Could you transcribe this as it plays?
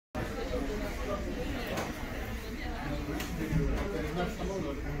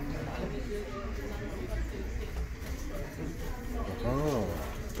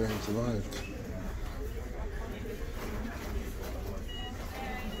arrived.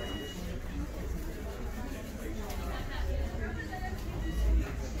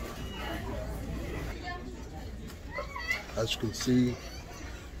 As you can see,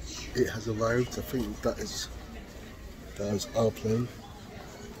 it has arrived. I think that is our plane.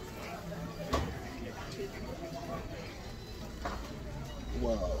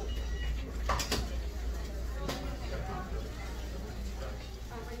 Wow.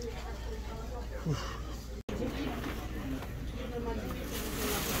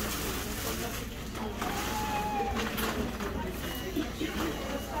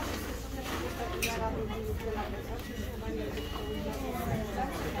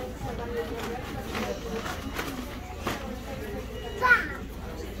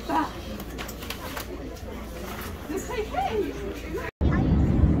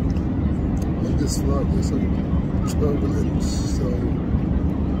 On this flight there's some turbulence, so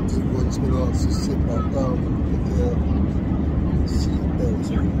everyone's been asked to sit back down with their seat belts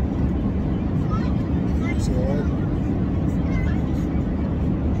on. It's alright.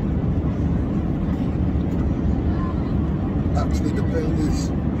 Actually the plane is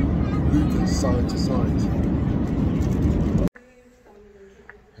moving side to side.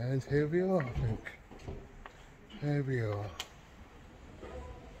 And here we are, I think. Here we are.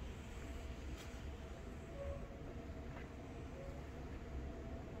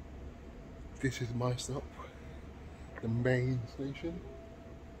 This is my stop, the main station,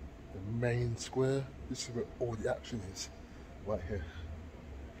 the main square. This is where all the action is, right here.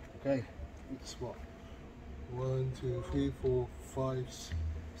 Okay, it's what? 1, 2, 3, 4, 5,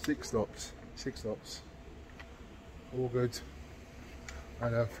 6 stops. 6 stops. All good.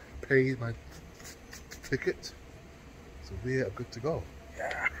 And I've paid my ticket, so we are good to go.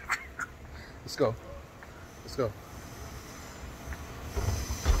 Yeah. Let's go. Let's go.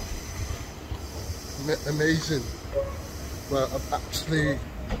 Amazing. Well, I've actually,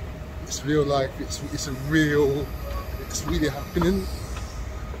 it's real life. It's really happening.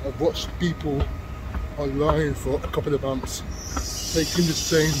 I've watched people online for a couple of months taking the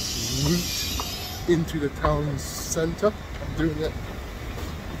same route into the town centre. I'm doing it.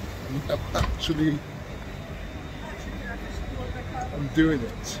 I'm doing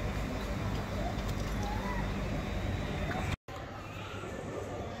it.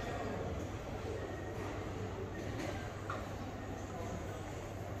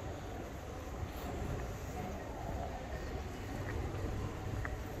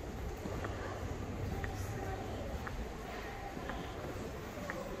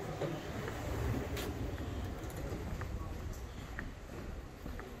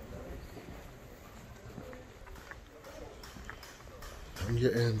 I'm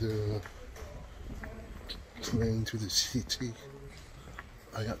getting the train to the city.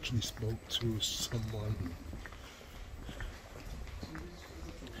 I actually spoke to someone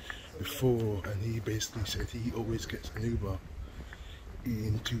before and he basically said he always gets an Uber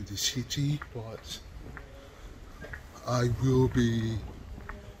into the city, but I will be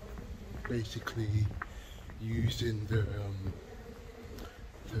basically using the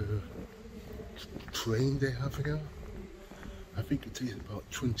train they have here. I think it takes about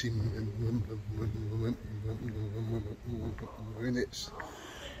 20 minutes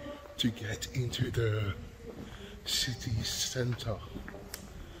to get into the city centre.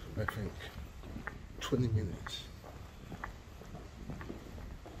 I think 20 minutes.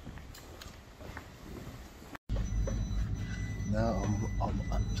 Now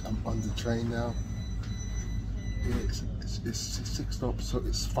I'm on the train now. It's 6 stops, so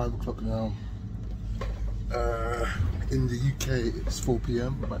it's 5 o'clock now. In the UK it's 4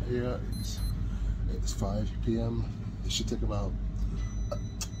 PM, but here it's 5 PM. It should take about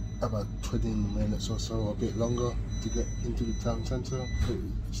 20 minutes or so, or a bit longer, to get into the town centre.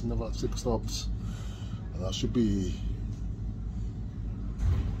 It's another 6 stops, and I should be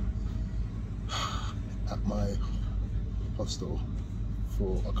at my hostel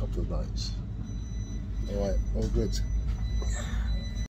for a couple of nights. Alright, all good.